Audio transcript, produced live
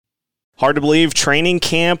Hard to believe training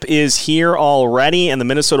camp is here already, and the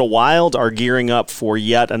Minnesota Wild are gearing up for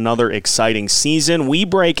yet another exciting season. We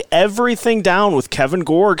break everything down with Kevin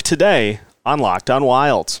Gorg today on Locked On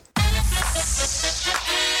Wild.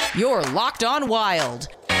 You're Locked On Wild,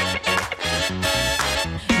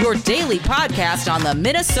 your daily podcast on the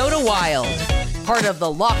Minnesota Wild. Part of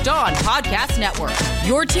the Locked On Podcast Network,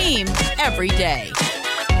 your team every day.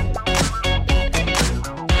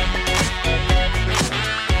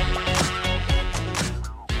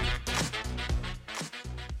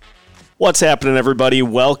 What's happening, everybody?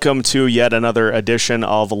 Welcome to yet another edition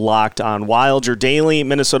of Locked On Wild, your daily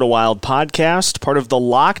Minnesota Wild podcast, part of the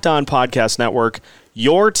Locked On Podcast Network,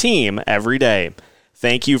 your team every day.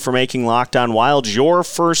 Thank you for making Locked On Wild your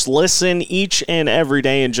first listen each and every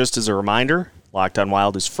day. And just as a reminder, Locked On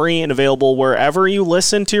Wild is free and available wherever you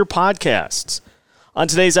listen to your podcasts. On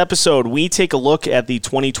today's episode, we take a look at the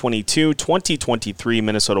 2022-2023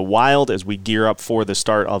 Minnesota Wild as we gear up for the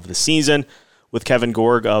start of the season, with Kevin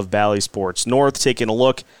Gorg of Bally Sports North taking a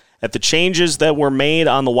look at the changes that were made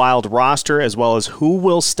on the Wild roster, as well as who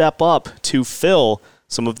will step up to fill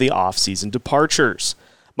some of the offseason departures.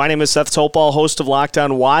 My name is Seth Topal, host of Locked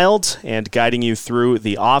On Wild, and guiding you through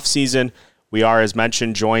the offseason. We are, as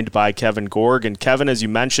mentioned, joined by Kevin Gorg. And Kevin, as you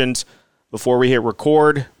mentioned before we hit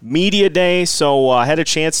record, media day, so I had a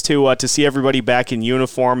chance to see everybody back in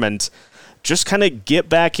uniform and just kind of get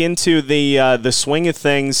back into the swing of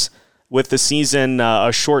things with the season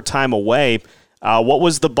a short time away. What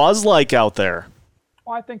was the buzz like out there?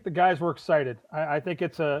 Well, I think the guys were excited. I think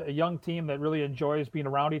it's a young team that really enjoys being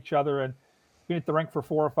around each other, and being at the rink for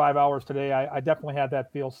 4 or 5 hours today, I definitely had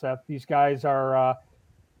that feel, Seth. These guys are,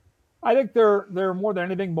 I think they're more than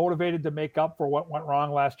anything motivated to make up for what went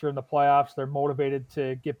wrong last year in the playoffs. They're motivated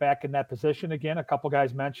to get back in that position again. A couple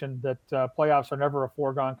guys mentioned that playoffs are never a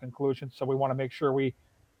foregone conclusion, so we want to make sure we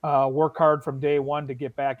work hard from day one to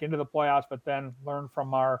get back into the playoffs, but then learn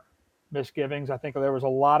from our misgivings. I think there was a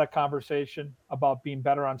lot of conversation about being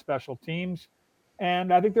better on special teams,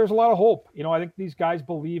 and I think there's a lot of hope. You know, I think these guys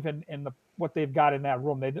believe in what they've got in that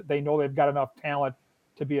room. They know they've got enough talent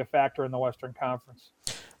to be a factor in the Western Conference.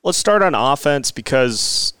 Let's start on offense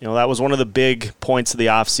because, you know, that was one of the big points of the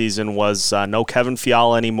offseason was no Kevin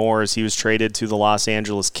Fiala anymore as he was traded to the Los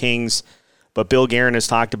Angeles Kings. But Bill Guerin has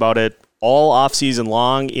talked about it all offseason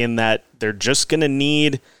long in that they're just going to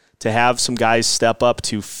need to have some guys step up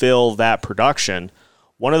to fill that production.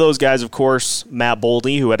 One of those guys, of course, Matt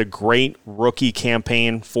Boldy, who had a great rookie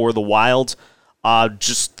campaign for the Wild.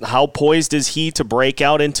 Just how poised is he to break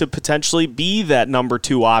out and to potentially be that number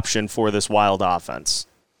 2 option for this Wild offense?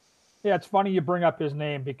 Yeah, it's funny you bring up his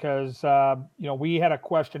name because, we had a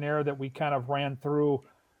questionnaire that we kind of ran through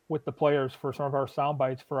with the players for some of our sound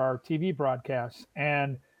bites for our TV broadcasts.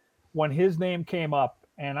 And when his name came up,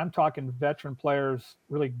 and I'm talking veteran players,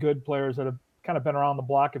 really good players that have kind of been around the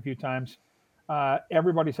block a few times,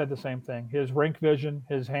 everybody said the same thing. His rink vision,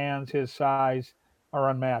 his hands, his size are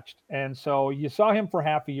unmatched. And so you saw him for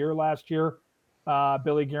half a year last year.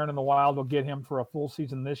 Billy Guerin in the Wild will get him for a full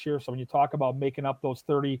season this year. So when you talk about making up those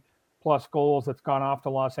 30-plus goals that's gone off to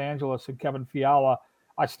Los Angeles and Kevin Fiala,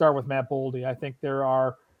 I start with Matt Boldy. I think there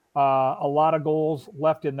are a lot of goals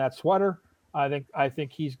left in that sweater. I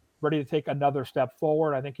think he's ready to take another step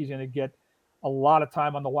forward. I think he's going to get a lot of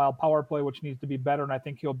time on the Wild power play, which needs to be better, and I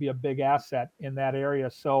think he'll be a big asset in that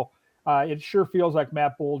area. So it sure feels like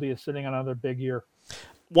Matt Boldy is sitting on another big year.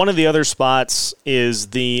 One of the other spots is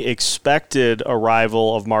the expected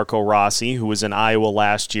arrival of Marco Rossi, who was in Iowa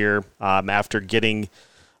last year after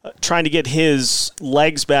trying to get his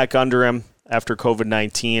legs back under him after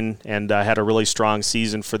COVID-19 and had a really strong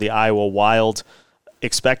season for the Iowa Wild.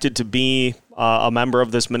 Expected to be a member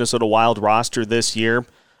of this Minnesota Wild roster this year,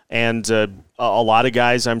 and a lot of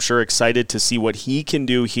guys, I'm sure, excited to see what he can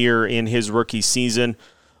do here in his rookie season.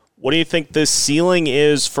 What do you think the ceiling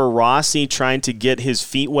is for Rossi trying to get his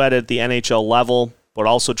feet wet at the NHL level, but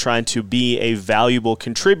also trying to be a valuable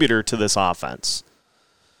contributor to this offense?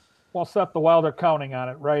 Well, Seth, the Wild are counting on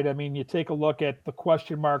it, right? I mean, you take a look at the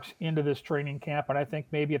question marks into this training camp, and I think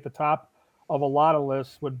maybe at the top of a lot of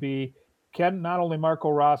lists would be, can not only Marco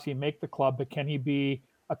Rossi make the club, but can he be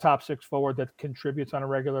a top 6 forward that contributes on a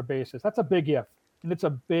regular basis? That's a big if, and it's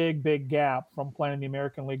a big, big gap from playing in the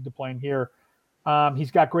American League to playing here.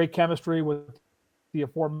 He's got great chemistry with the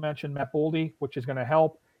aforementioned Matt Boldy, which is going to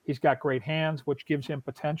help. He's got great hands, which gives him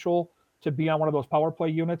potential to be on one of those power play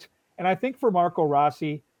units. And I think for Marco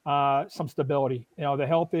Rossi, some stability. You know, the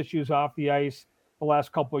health issues off the ice the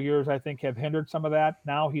last couple of years, I think, have hindered some of that.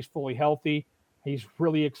 Now he's fully healthy. He's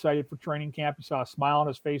really excited for training camp. You saw a smile on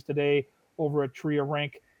his face today over at Tria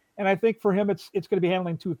Rink. And I think for him, it's going to be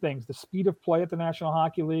handling two things: the speed of play at the National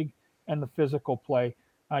Hockey League and the physical play.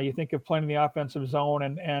 You think of playing in the offensive zone,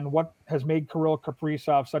 and what has made Kirill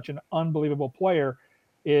Kaprizov such an unbelievable player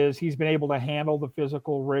is he's been able to handle the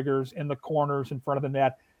physical rigors in the corners in front of the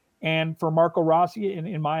net. And for Marco Rossi,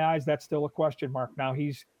 in my eyes, that's still a question mark. Now,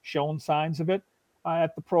 he's shown signs of it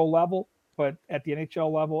at the pro level, but at the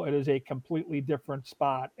NHL level, it is a completely different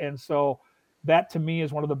spot. And so that, to me,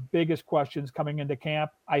 is one of the biggest questions coming into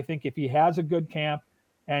camp. I think if he has a good camp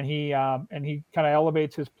and he kind of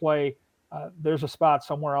elevates his play, there's a spot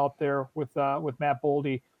somewhere out there with Matt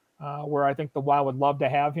Boldy where I think the Wild would love to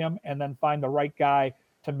have him, and then find the right guy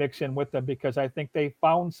to mix in with them, because I think they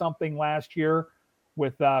found something last year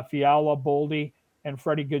with Fiala, Boldy, and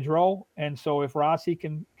Freddie Gaudreau. And so if Rossi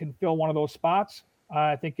can fill one of those spots,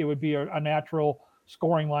 I think it would be a natural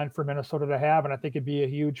scoring line for Minnesota to have. And I think it'd be a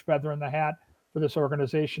huge feather in the hat for this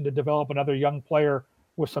organization to develop another young player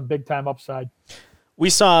with some big time upside. We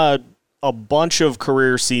saw a bunch of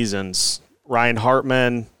career seasons. Ryan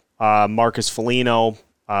Hartman, Marcus Foligno,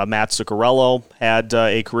 Matt Zuccarello had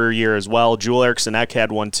a career year as well. Joel Eriksson Ek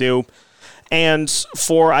had one too. And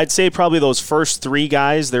for, I'd say, probably those first three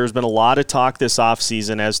guys, there's been a lot of talk this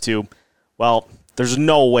offseason as to, well, there's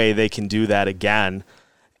no way they can do that again.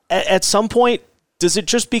 At some point, does it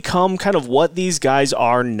just become kind of what these guys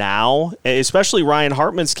are now? Especially Ryan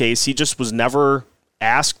Hartman's case, he just was never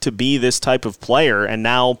asked to be this type of player, and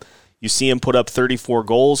now you see him put up 34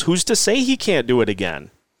 goals. Who's to say he can't do it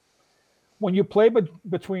again? When you play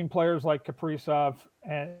between players like Kaprizov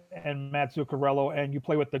and Matt Zuccarello, and you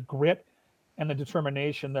play with the grit and the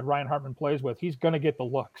determination that Ryan Hartman plays with, he's going to get the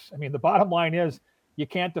looks. I mean, the bottom line is you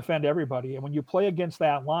can't defend everybody. And when you play against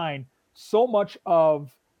that line, so much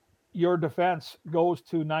of your defense goes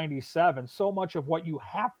to 97. So much of what you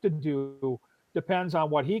have to do depends on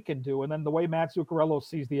what he can do. And then the way Matt Zuccarello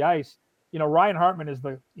sees the ice, Ryan Hartman is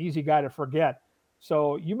the easy guy to forget.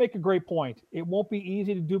 So you make a great point. It won't be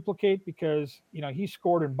easy to duplicate because, he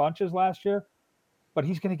scored in bunches last year, but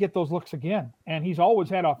he's going to get those looks again. And he's always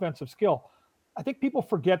had offensive skill. I think people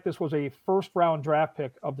forget this was a first-round draft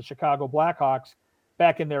pick of the Chicago Blackhawks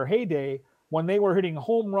back in their heyday when they were hitting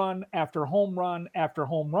home run after home run after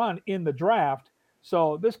home run in the draft.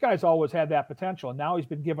 So this guy's always had that potential. And now he's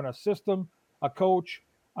been given a system, a coach,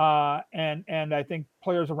 and I think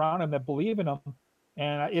players around him that believe in him.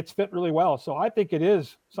 And it's fit really well. So I think it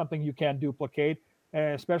is something you can duplicate,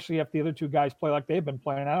 especially if the other two guys play like they've been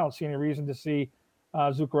playing. I don't see any reason to see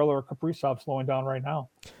Zuccarello or Kaprizov slowing down right now.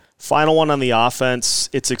 Final one on the offense.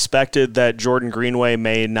 It's expected that Jordan Greenway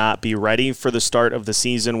may not be ready for the start of the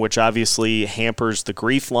season, which obviously hampers the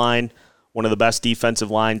Grief line, one of the best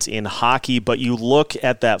defensive lines in hockey. But you look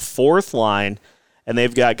at that fourth line, and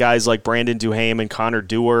they've got guys like Brandon Duhaime and Connor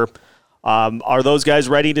Dewar. Are those guys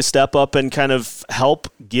ready to step up and kind of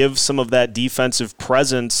help give some of that defensive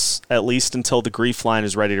presence, at least until the Grief line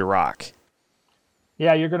is ready to rock?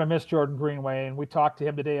 Yeah, you're going to miss Jordan Greenway. And we talked to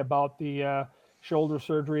him today about the shoulder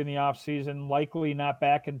surgery in the offseason, likely not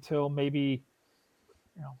back until maybe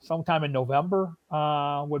sometime in November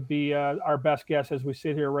would be our best guess as we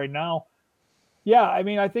sit here right now. Yeah, I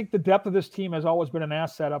mean, I think the depth of this team has always been an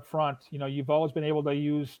asset up front. You've always been able to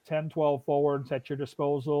use 10, 12 forwards at your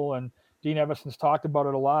disposal, and Dean Evason's talked about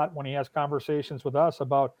it a lot when he has conversations with us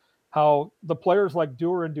about how the players like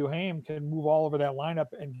Dewar and Duhaime can move all over that lineup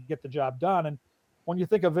and get the job done. And when you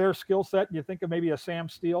think of their skill set, you think of maybe a Sam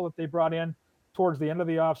Steele that they brought in towards the end of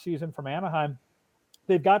the offseason from Anaheim.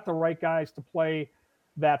 They've got the right guys to play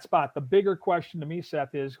that spot. The bigger question to me,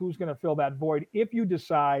 Seth, is who's going to fill that void if you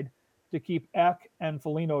decide to keep Ek and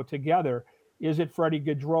Foligno together. Is it Freddie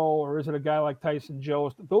Gaudreau or is it a guy like Tyson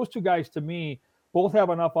Jost? Those two guys, to me, both have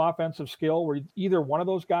enough offensive skill where either one of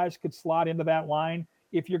those guys could slot into that line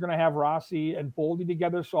if you're going to have Rossi and Boldy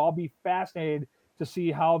together. So I'll be fascinated to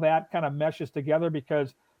see how that kind of meshes together,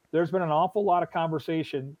 because there's been an awful lot of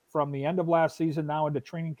conversation from the end of last season now into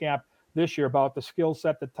training camp this year about the skill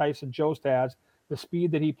set that Tyson Jost has, the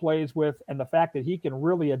speed that he plays with, and the fact that he can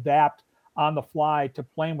really adapt on the fly to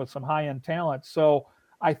playing with some high-end talent. So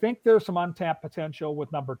I think there's some untapped potential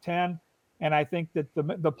with number 10. And I think that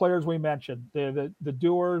the players we mentioned, the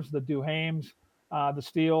Dewars, the Duhaimes, the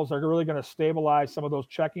Steels, are really going to stabilize some of those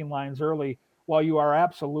checking lines early, while you are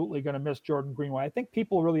absolutely going to miss Jordan Greenway. I think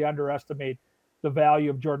people really underestimate the value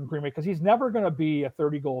of Jordan Greenway because he's never going to be a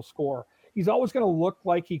 30-goal scorer. He's always going to look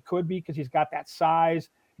like he could be because he's got that size,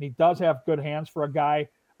 and he does have good hands for a guy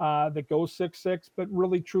that goes 6'6", but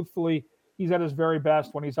really, truthfully, he's at his very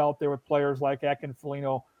best when he's out there with players like Ek and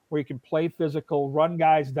Foligno, where he can play physical, run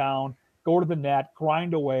guys down, go to the net,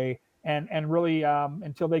 grind away, and really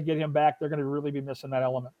until they get him back, they're going to really be missing that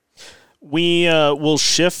element. We will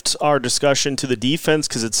shift our discussion to the defense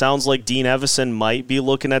because it sounds like Dean Evison might be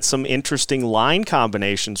looking at some interesting line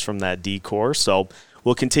combinations from that D-core. So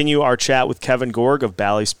we'll continue our chat with Kevin Gorg of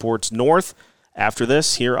Bally Sports North after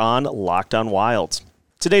this here on Locked on Wild.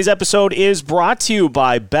 Today's episode is brought to you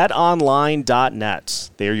by BetOnline.net.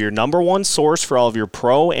 They are your number one source for all of your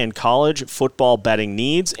pro and college football betting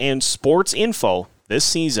needs and sports info this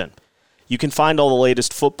season. You can find all the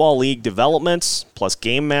latest football league developments, plus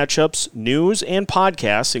game matchups, news, and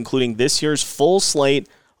podcasts, including this year's full slate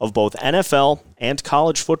of both NFL and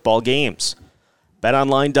college football games.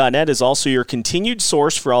 BetOnline.net is also your continued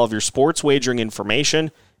source for all of your sports wagering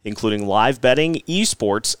information, including live betting,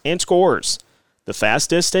 esports, and scores. The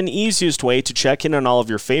fastest and easiest way to check in on all of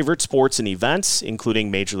your favorite sports and events, including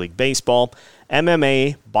Major League Baseball,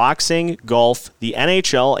 MMA, boxing, golf, the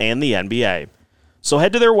NHL, and the NBA. So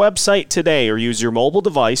head to their website today or use your mobile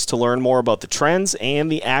device to learn more about the trends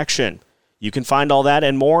and the action. You can find all that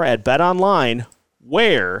and more at BetOnline,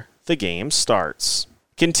 where the game starts.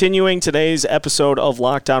 Continuing today's episode of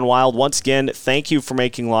Locked on Wild, once again, thank you for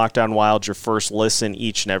making Locked on Wild your first listen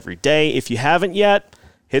each and every day. If you haven't yet,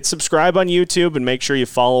 hit subscribe on YouTube and make sure you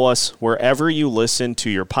follow us wherever you listen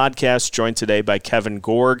to your podcast. Joined today by Kevin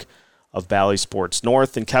Gorg of Bally Sports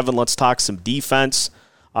North. And Kevin, let's talk some defense.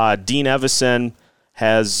 Dean Evison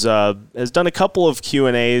has done a couple of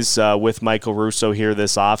Q&As with Michael Russo here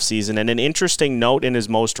this offseason, and an interesting note in his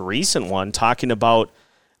most recent one, talking about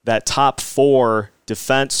that top four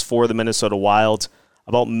defense for the Minnesota Wild,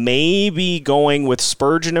 about maybe going with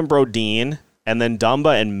Spurgeon and Brodin, and then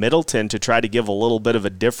Dumba and Middleton to try to give a little bit of a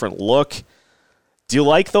different look. Do you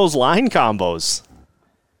like those line combos?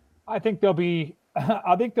 I think they'll be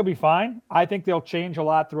fine. I think they'll change a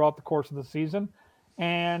lot throughout the course of the season,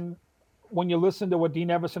 and when you listen to what Dean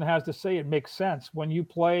Evison has to say, it makes sense. When you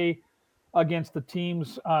play against the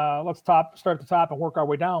teams, let's start at the top and work our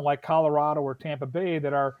way down, like Colorado or Tampa Bay,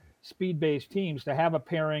 that are speed-based teams, to have a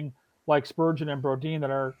pairing like Spurgeon and Brodin that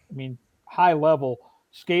are, high-level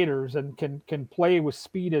skaters and can play with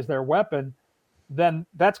speed as their weapon, then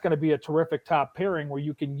that's going to be a terrific top pairing where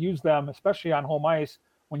you can use them, especially on home ice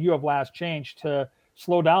when you have last change, to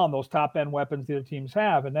slow down those top-end weapons the other teams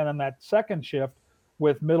have. And then on that second shift,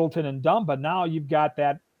 with Middleton and Dumba, now you've got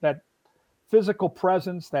that physical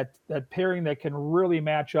presence, that pairing that can really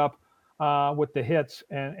match up with the hits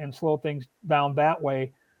and slow things down that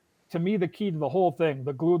way. To me, the key to the whole thing,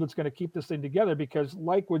 the glue that's going to keep this thing together, because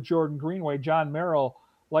like with Jordan Greenway, John Merrill,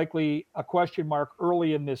 likely a question mark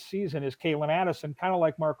early in this season, is Calen Addison, kind of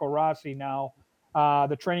like Marco Rossi now.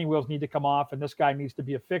 The training wheels need to come off, and this guy needs to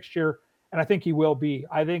be a fixture, and I think he will be.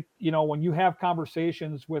 I think, when you have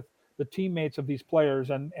conversations with the teammates of these players,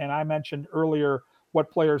 and I mentioned earlier what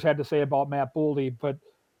players had to say about Matt Boldy, but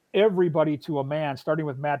everybody to a man, starting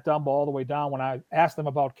with Matt Dumba all the way down, when I asked them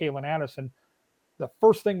about Calen Addison, the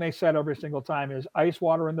first thing they said every single time is ice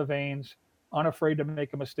water in the veins, unafraid to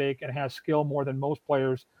make a mistake, and has skill more than most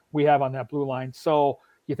players we have on that blue line. So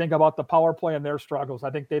you think about the power play and their struggles. I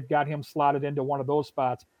think they've got him slotted into one of those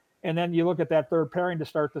spots. And then you look at that third pairing to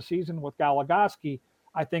start the season with Goligoski.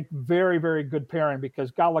 I think very, very good pairing,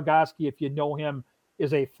 because Goligoski, if you know him,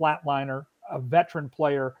 is a flatliner, a veteran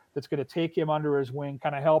player that's going to take him under his wing,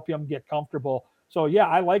 kind of help him get comfortable. So, yeah,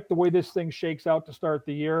 I like the way this thing shakes out to start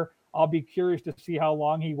the year. I'll be curious to see how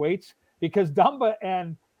long he waits, because Dumba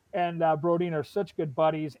and Brodin are such good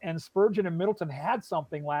buddies, and Spurgeon and Middleton had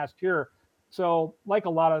something last year. So, like a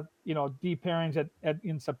lot of deep pairings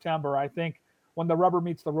in September, I think when the rubber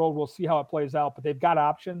meets the road, we'll see how it plays out. But they've got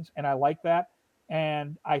options, and I like that.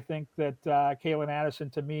 And I think that Calen Addison,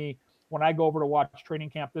 to me, when I go over to watch training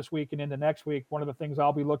camp this week and into next week, one of the things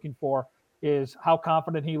I'll be looking for is how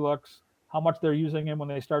confident he looks, how much they're using him when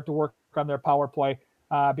they start to work on their power play,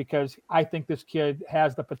 because I think this kid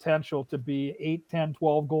has the potential to be 8, 10,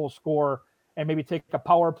 12 goal scorer, and maybe take a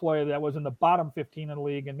power play that was in the bottom 15 in the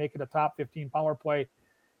league and make it a top 15 power play.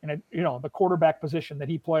 And the quarterback position that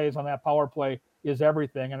he plays on that power play is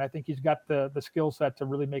everything. And I think he's got the skill set to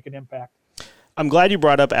really make an impact. I'm glad you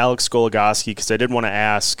brought up Alex Goligoski, because I did want to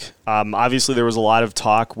ask. Obviously, there was a lot of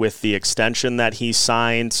talk with the extension that he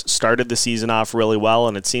signed, started the season off really well,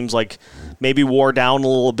 and it seems like maybe wore down a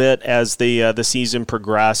little bit as the season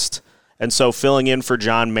progressed. And so filling in for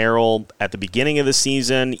John Merrill at the beginning of the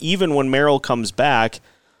season, even when Merrill comes back,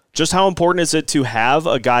 just how important is it to have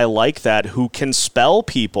a guy like that who can spell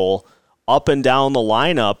people up and down the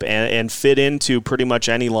lineup and fit into pretty much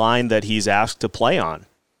any line that he's asked to play on?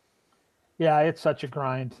 Yeah, it's such a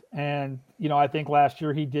grind. And, I think last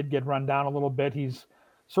year he did get run down a little bit. He's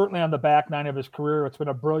certainly on the back nine of his career. It's been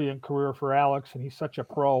a brilliant career for Alex, and he's such a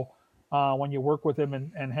pro. when you work with him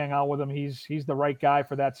and hang out with him. He's the right guy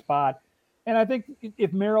for that spot. And I think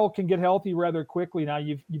if Merrill can get healthy rather quickly, now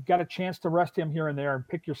you've got a chance to rest him here and there and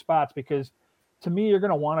pick your spots, because to me, you're going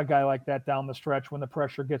to want a guy like that down the stretch when the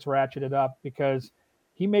pressure gets ratcheted up, because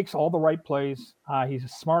he makes all the right plays. He's a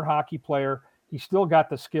smart hockey player. He's still got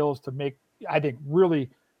the skills to make, I think, really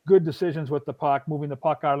good decisions with the puck, moving the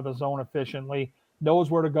puck out of the zone efficiently, knows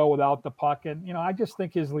where to go without the puck. And, I just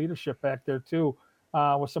think his leadership back there too,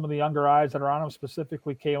 with some of the younger eyes that are on him,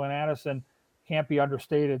 specifically Kalen Addison, can't be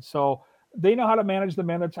understated. So they know how to manage the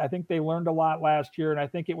minutes. I think they learned a lot last year, and I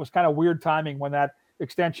think it was kind of weird timing when that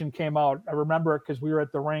extension came out. I remember it because we were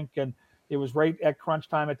at the rink, and it was right at crunch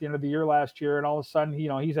time at the end of the year last year, and all of a sudden,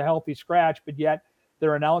 he's a healthy scratch, but yet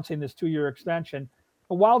they're announcing this 2-year extension.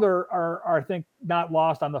 But Wilder are, I think, not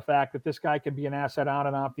lost on the fact that this guy can be an asset on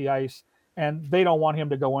and off the ice, and they don't want him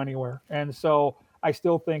to go anywhere. And so I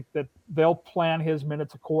still think that they'll plan his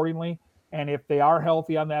minutes accordingly, and if they are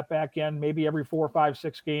healthy on that back end, maybe every 4, 5,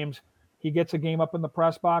 6 games, he gets a game up in the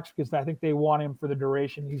press box, because I think they want him for the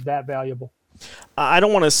duration. He's that valuable. I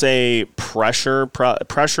don't want to say pressure.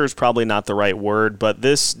 Pressure is probably not the right word, but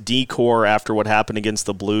this D-core after what happened against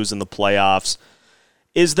the Blues in the playoffs,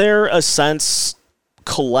 is there a sense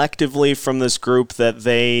collectively from this group that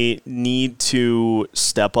they need to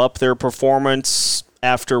step up their performance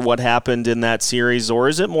after what happened in that series, or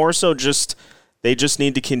is it more so just they just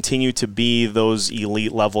need to continue to be those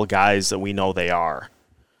elite level guys that we know they are?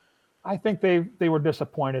 I think they were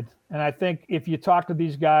disappointed. And I think if you talk to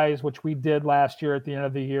these guys, which we did last year at the end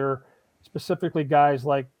of the year, specifically guys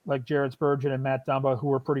like Jared Spurgeon and Matt Dumba, who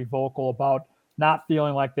were pretty vocal about not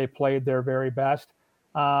feeling like they played their very best,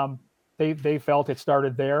 they felt it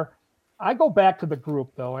started there. I go back to the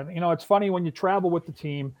group, though. And, it's funny when you travel with the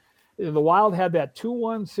team, the Wild had that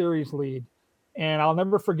 2-1 series lead. And I'll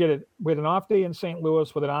never forget it. We had an off day in St.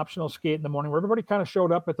 Louis with an optional skate in the morning where everybody kind of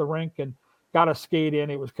showed up at the rink and got a skate in.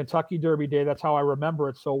 It was Kentucky Derby Day. That's how I remember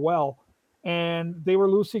it so well. And they were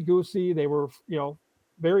loosey-goosey. They were,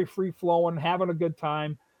 very free-flowing, having a good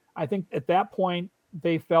time. I think at that point,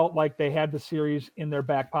 they felt like they had the series in their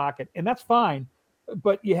back pocket. And that's fine.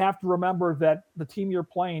 But you have to remember that the team you're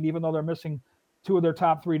playing, even though they're missing 2 of their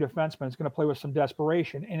top 3 defensemen, is going to play with some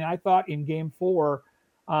desperation. And I thought in Game 4,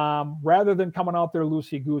 rather than coming out there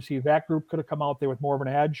loosey-goosey, that group could have come out there with more of an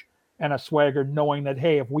edge and a swagger, knowing that,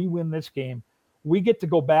 hey, if we win this game, we get to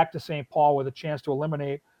go back to St. Paul with a chance to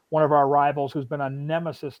eliminate one of our rivals who's been a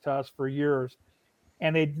nemesis to us for years.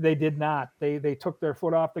 And they did not. They took their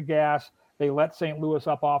foot off the gas. They let St. Louis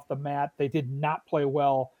up off the mat. They did not play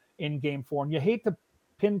well in Game 4. And you hate to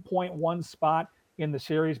pinpoint one spot in the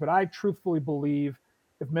series, but I truthfully believe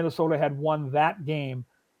if Minnesota had won that game,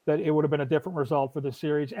 that it would have been a different result for the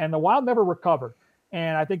series. And the Wild never recovered.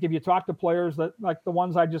 And I think if you talk to players that, like the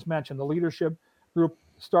ones I just mentioned, the leadership group,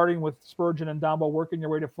 starting with Spurgeon and Dumba, working your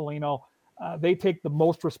way to Foligno, they take the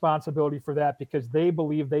most responsibility for that, because they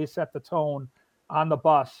believe they set the tone on the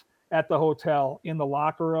bus, at the hotel, in the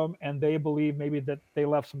locker room, and they believe maybe that they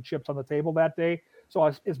left some chips on the table that day. So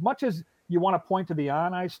as much as you want to point to the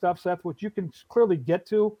on-ice stuff, Seth, which you can clearly get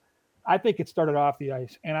to, I think it started off the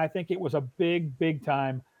ice. And I think it was a big, big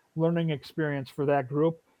time learning experience for that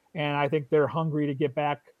group. And I think they're hungry to get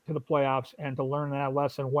back to the playoffs and to learn that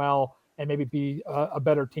lesson well, and maybe be a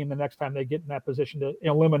better team the next time they get in that position to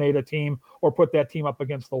eliminate a team or put that team up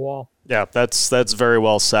against the wall. Yeah, that's very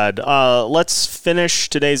well said. Let's finish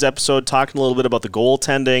today's episode talking a little bit about the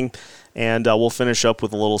goaltending, and we'll finish up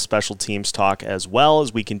with a little special teams talk as well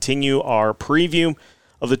as we continue our preview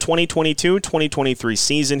of the 2022-2023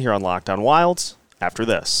 season here on Locked On Wilds after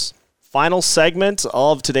this. Final segment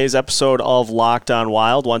of today's episode of Locked On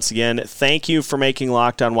Wild. Once again, thank you for making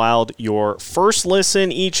Locked On Wild your first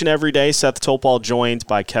listen each and every day. Seth Topal joined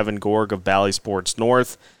by Kevin Gorg of Bally Sports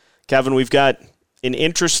North. Kevin, we've got an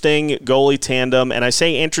interesting goalie tandem, and I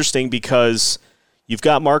say interesting because you've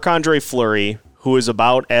got Marc-Andre Fleury, who is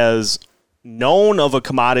about as known of a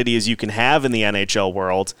commodity as you can have in the NHL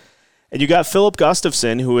world, and you got Filip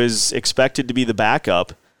Gustavsson, who is expected to be the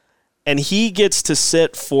backup. And he gets to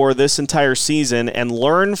sit for this entire season and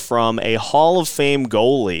learn from a Hall of Fame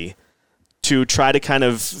goalie to try to kind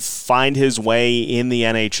of find his way in the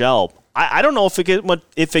NHL. I don't know if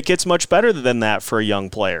it gets much better than that for a young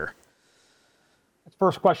player. That's the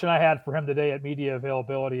first question I had for him today at media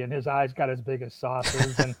availability, and his eyes got as big as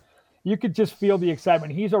saucers. And you could just feel the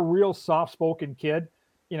excitement. He's a real soft-spoken kid.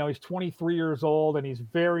 He's 23 years old, and he's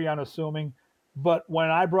very unassuming. But when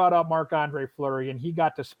I brought up Marc-Andre Fleury and he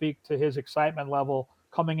got to speak to his excitement level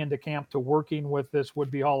coming into camp to working with this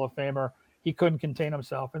would-be Hall of Famer, he couldn't contain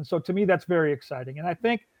himself. And so to me, that's very exciting. And I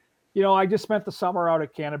think I just spent the summer out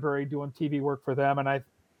at Canterbury doing TV work for them, and I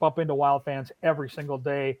bump into Wild fans every single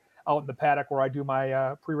day out in the paddock where I do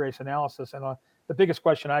my pre-race analysis. And the biggest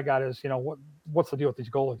question I got is, what's the deal with these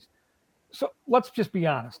goalies? So let's just be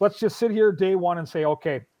honest. Let's just sit here day one and say,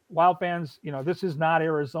 okay, Wild fans, this is not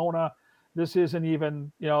Arizona. This isn't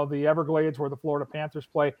even, the Everglades where the Florida Panthers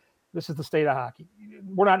play. This is the state of hockey.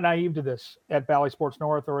 We're not naive to this at Valley Sports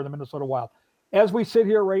North or the Minnesota Wild. As we sit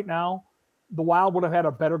here right now, the Wild would have had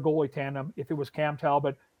a better goalie tandem if it was Cam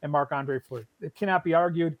Talbot and Marc-Andre Fleury. It cannot be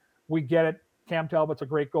argued. We get it. Cam Talbot's a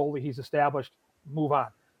great goalie. He's established. Move on.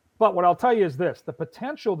 But what I'll tell you is this, the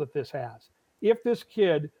potential that this has, if this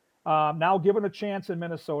kid now given a chance in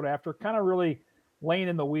Minnesota after kind of really laying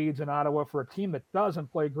in the weeds in Ottawa for a team that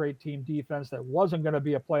doesn't play great team defense, that wasn't going to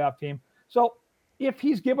be a playoff team. So if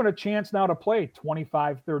he's given a chance now to play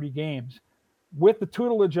 25, 30 games with the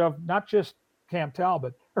tutelage of not just Cam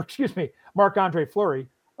Talbot, or Marc-Andre Fleury,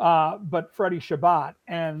 but Freddie Chabot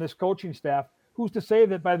and this coaching staff, who's to say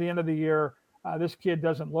that by the end of the year, this kid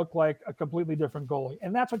doesn't look like a completely different goalie?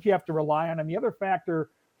 And that's what you have to rely on. And the other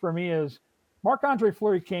factor for me is Marc-Andre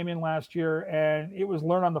Fleury came in last year and it was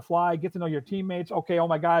learn on the fly, get to know your teammates. Okay, oh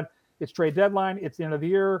my God, it's trade deadline, it's the end of the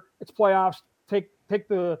year, it's playoffs, take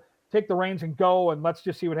the reins and go, and let's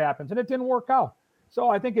just see what happens. And it didn't work out. So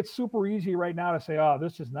I think it's super easy right now to say, oh,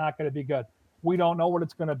 this is not going to be good. We don't know what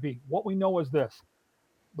it's going to be. What we know is this.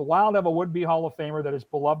 The Wild have a would-be Hall of Famer that is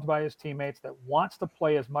beloved by his teammates, that wants to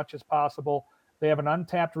play as much as possible. They have an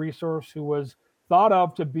untapped resource who was thought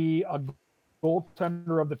of to be a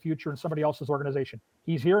goaltender of the future in somebody else's organization.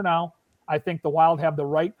 He's here now. I think the Wild have the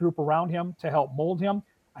right group around him to help mold him.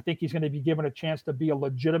 I think he's going to be given a chance to be a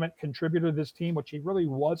legitimate contributor to this team, which he really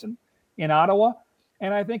wasn't in Ottawa.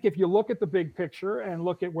 And I think if you look at the big picture and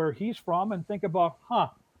look at where he's from and think about,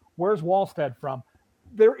 where's Wallstead from?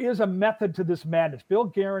 There is a method to this madness. Bill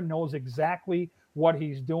Guerin knows exactly what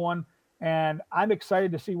he's doing. And I'm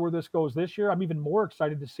excited to see where this goes this year. I'm even more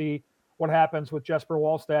excited to see what happens with Jesper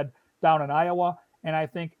Wallstead down in Iowa. And I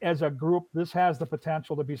think as a group, this has the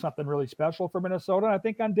potential to be something really special for Minnesota. And I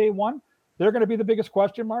think on day one, they're going to be the biggest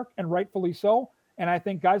question mark, and rightfully so. And I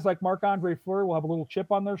think guys like Marc-Andre Fleury will have a little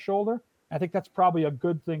chip on their shoulder. I think that's probably a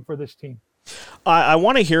good thing for this team. I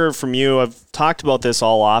want to hear from you. I've talked about this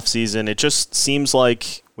all offseason. It just seems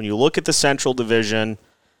like when you look at the Central Division,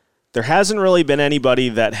 there hasn't really been anybody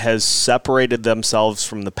that has separated themselves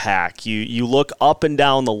from the pack. You look up and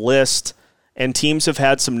down the list, and teams have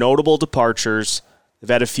had some notable departures. They've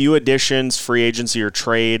had a few additions, free agency or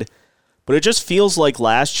trade. But it just feels like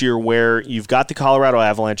last year where you've got the Colorado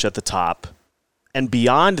Avalanche at the top, and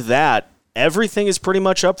beyond that, everything is pretty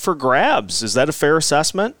much up for grabs. Is that a fair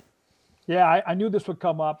assessment? Yeah, I knew this would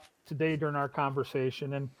come up today during our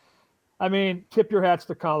conversation. And I mean, tip your hats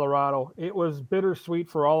to Colorado. It was bittersweet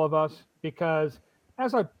for all of us because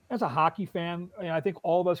as a hockey fan, I think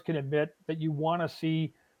all of us can admit that you want to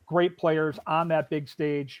see great players on that big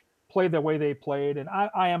stage play the way they played. And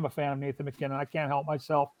I am a fan of Nathan MacKinnon. I can't help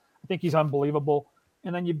myself. I think he's unbelievable.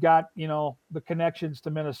 And then you've got, the connections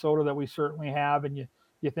to Minnesota that we certainly have. And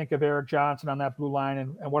you think of Erik Johnson on that blue line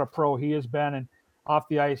and what a pro he has been. And off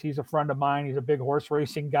the ice, he's a friend of mine. He's a big horse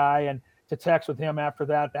racing guy. And to text with him after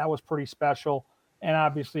that was pretty special. And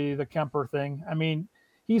obviously the Kemper thing. I mean,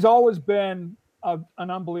 he's always been an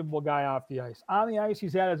unbelievable guy off the ice. On the ice,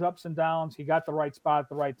 he's had his ups and downs. He got the right spot at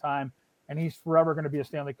the right time. And he's forever going to be a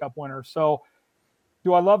Stanley Cup winner. So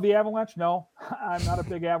do I love the Avalanche? No, I'm not a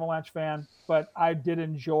big Avalanche fan, but I did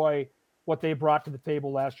enjoy what they brought to the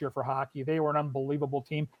table last year for hockey. They were an unbelievable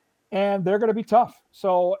team, and they're going to be tough.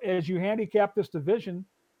 So as you handicap this division,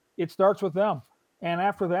 it starts with them. And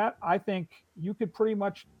after that, I think you could pretty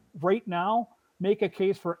much right now make a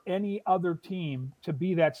case for any other team to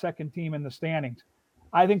be that second team in the standings.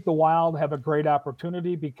 I think the Wild have a great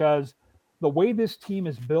opportunity because the way this team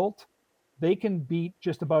is built, they can beat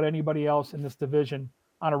just about anybody else in this division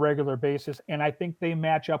on a regular basis. And I think they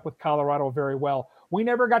match up with Colorado very well. We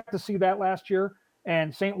never got to see that last year,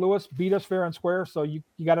 and St. Louis beat us fair and square. So you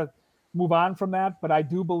got to move on from that. But I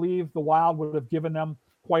do believe the Wild would have given them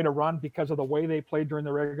quite a run because of the way they played during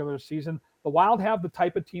the regular season. The Wild have the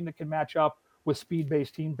type of team that can match up with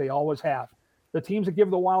speed-based teams. They always have. The teams that give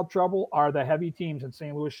the Wild trouble are the heavy teams, and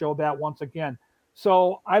St. Louis showed that once again.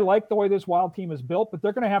 So I like the way this Wild team is built, but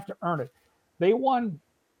they're going to have to earn it. They won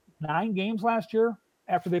 9 games last year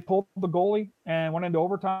after they pulled the goalie and went into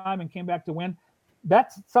overtime and came back to win.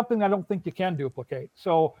 That's something I don't think you can duplicate.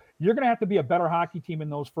 So you're going to have to be a better hockey team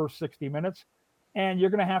in those first 60 minutes, and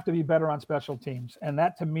you're going to have to be better on special teams. And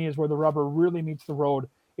that, to me, is where the rubber really meets the road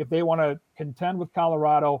if they want to contend with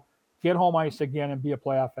Colorado, get home ice again, and be a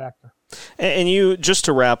playoff factor. And you, just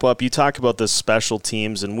to wrap up, you talk about the special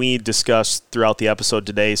teams, and we discussed throughout the episode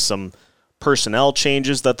today some personnel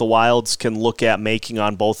changes that the Wilds can look at making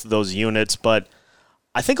on both of those units, but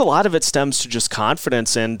I think a lot of it stems to just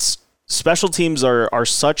confidence, and special teams are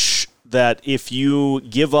such that if you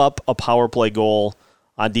give up a power play goal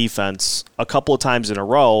on defense a couple of times in a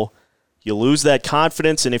row, you lose that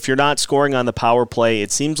confidence, and if you're not scoring on the power play,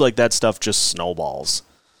 it seems like that stuff just snowballs.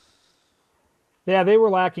 Yeah, they were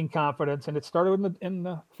lacking confidence, and it started in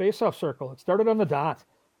the face-off circle. It started on the dot.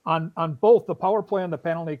 On both the power play and the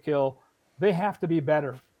penalty kill, they have to be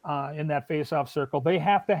better in that face-off circle. They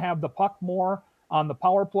have to have the puck more on the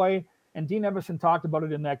power play, and Dean Evason talked about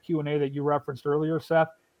it in that Q&A that you referenced earlier, Seth.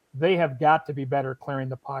 They have got to be better clearing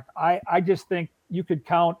the puck. I just think you could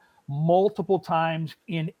count multiple times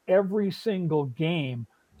in every single game,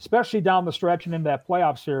 especially down the stretch and in that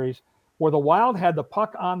playoff series, where the Wild had the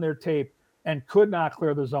puck on their tape and could not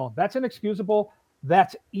clear the zone. That's inexcusable.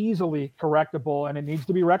 That's easily correctable, and it needs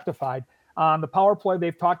to be rectified. On the power play,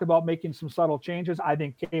 they've talked about making some subtle changes. I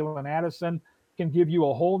think Calen Addison can give you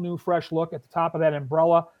a whole new, fresh look at the top of that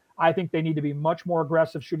umbrella. I think they need to be much more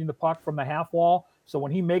aggressive shooting the puck from the half wall. So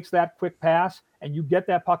when he makes that quick pass and you get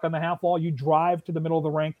that puck on the half wall, you drive to the middle of the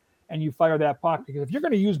rink and you fire that puck. Because if you're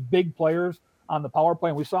going to use big players on the power play,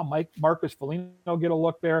 and we saw Marcus Foligno get a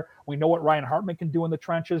look there, we know what Ryan Hartman can do in the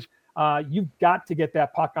trenches. You've got to get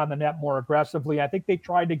that puck on the net more aggressively. I think they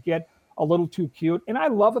tried to get a little too cute. And I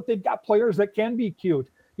love that they've got players that can be cute.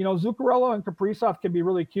 You know, Zuccarello and Kaprizov can be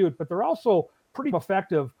really cute, but they're also pretty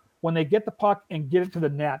effective when they get the puck and get it to the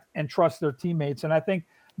net and trust their teammates. And I think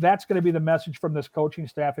that's going to be the message from this coaching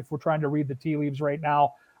staff if we're trying to read the tea leaves right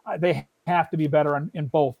now. They have to be better in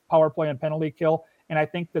both power play and penalty kill. And I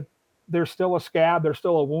think that there's still a scab, there's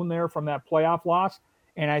still a wound there from that playoff loss.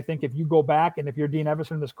 And I think if you go back, and if you're Dean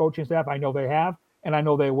Evason and this coaching staff, I know they have, and I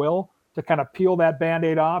know they will, to kind of peel that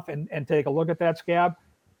Band-Aid off and take a look at that scab,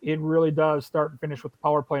 it really does start and finish with the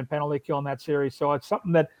power play and penalty kill in that series. So it's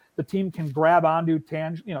something that the team can grab onto,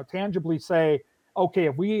 tangibly say, okay,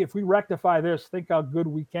 if we rectify this, think how good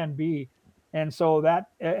we can be. And so that,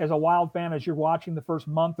 as a Wild fan, as you're watching the first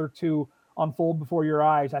month or two unfold before your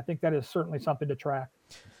eyes, I think that is certainly something to track.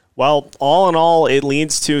 Well, all in all, it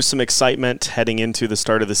leads to some excitement heading into the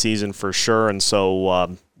start of the season for sure. And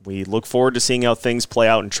so we look forward to seeing how things play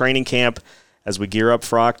out in training camp as we gear up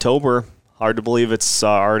for October. Hard to believe it's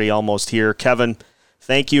already almost here. Kevin,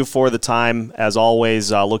 thank you for the time. As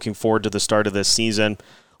always, looking forward to the start of this season.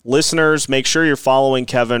 Listeners, make sure you're following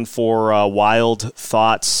Kevin for Wild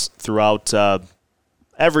thoughts throughout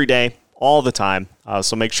every day, all the time.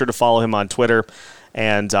 So make sure to follow him on Twitter.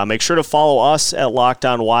 And make sure to follow us at Locked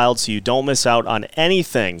On Wild so you don't miss out on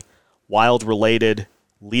anything Wild-related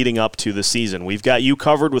leading up to the season. We've got you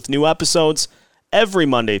covered with new episodes every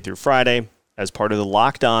Monday through Friday as part of the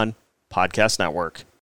Locked On Podcast Network.